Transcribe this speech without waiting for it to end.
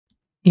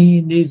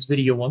In this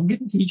video, I'm going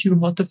to teach you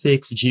how to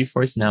fix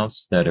GeForce Now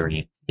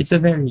stuttering. It's a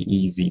very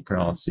easy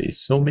process,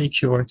 so make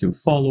sure to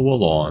follow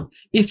along.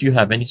 If you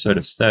have any sort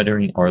of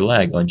stuttering or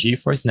lag on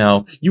GeForce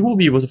Now, you will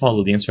be able to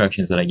follow the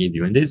instructions that I gave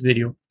you in this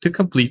video to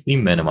completely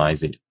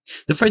minimize it.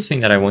 The first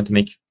thing that I want to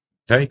make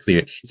very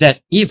clear is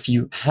that if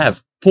you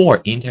have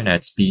poor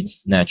internet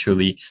speeds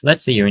naturally,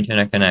 let's say your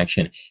internet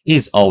connection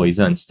is always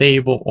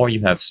unstable or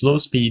you have slow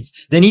speeds,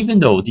 then even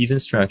though these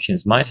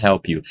instructions might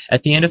help you,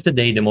 at the end of the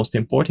day, the most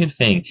important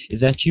thing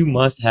is that you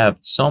must have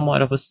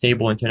somewhat of a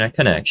stable internet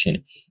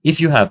connection.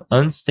 If you have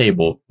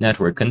unstable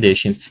network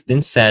conditions,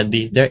 then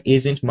sadly, there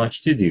isn't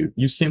much to do.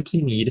 You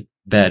simply need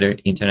better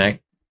internet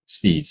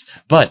speeds.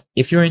 But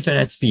if your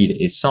internet speed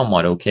is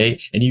somewhat okay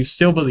and you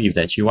still believe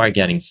that you are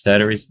getting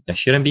stutters that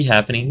shouldn't be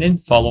happening, then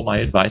follow my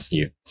advice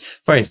here.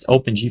 First,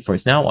 open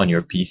GeForce Now on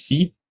your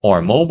PC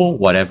or mobile,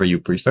 whatever you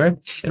prefer.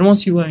 And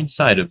once you are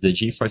inside of the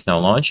GeForce Now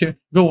launcher,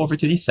 go over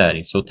to the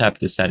settings. So tap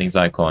the settings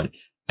icon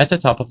at the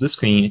top of the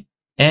screen.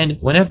 And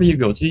whenever you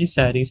go to these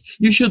settings,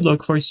 you should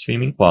look for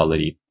streaming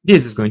quality.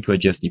 This is going to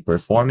adjust the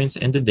performance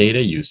and the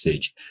data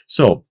usage.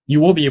 So you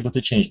will be able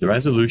to change the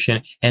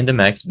resolution and the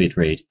max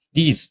bitrate.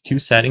 These two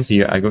settings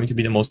here are going to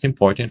be the most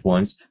important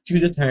ones to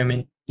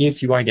determine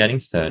if you are getting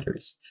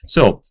stutters.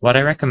 So what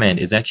I recommend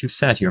is that you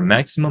set your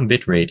maximum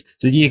bitrate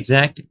to the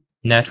exact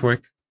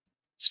network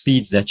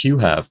speeds that you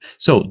have.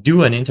 So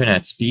do an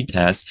internet speed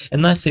test,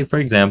 and let's say, for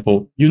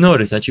example, you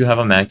notice that you have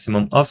a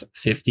maximum of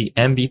 50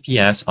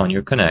 Mbps on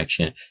your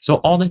connection. So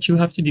all that you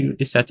have to do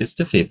is set this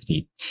to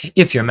 50.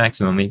 If your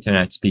maximum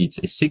internet speeds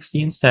is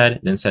 60 instead,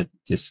 then set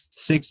this to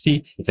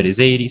 60. If it is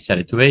 80, set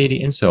it to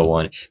 80, and so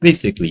on.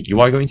 Basically,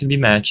 you are going to be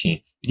matching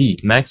the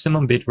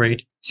maximum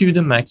bitrate to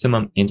the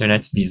maximum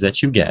internet speeds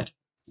that you get.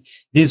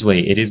 This way,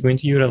 it is going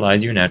to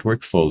utilize your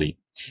network fully.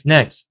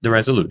 Next, the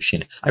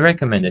resolution. I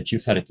recommend that you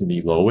set it to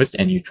the lowest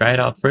and you try it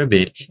out for a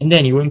bit, and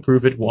then you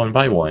improve it one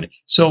by one.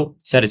 So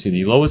set it to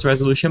the lowest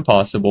resolution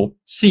possible,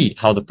 see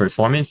how the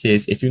performance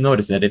is. If you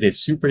notice that it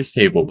is super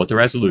stable, but the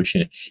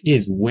resolution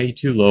is way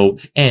too low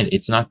and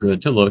it's not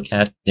good to look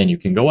at, then you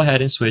can go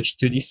ahead and switch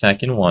to the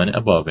second one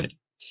above it.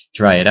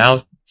 Try it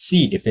out,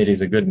 see if it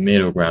is a good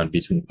middle ground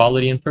between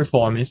quality and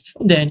performance,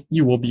 and then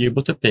you will be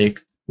able to pick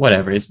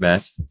whatever is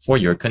best for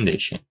your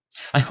condition.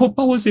 I hope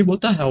I was able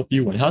to help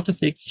you on how to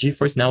fix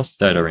GeForce Now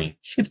stuttering.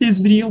 If this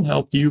video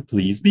helped you,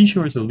 please be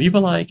sure to leave a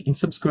like and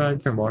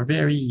subscribe for more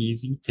very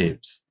easy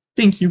tips.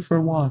 Thank you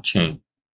for watching.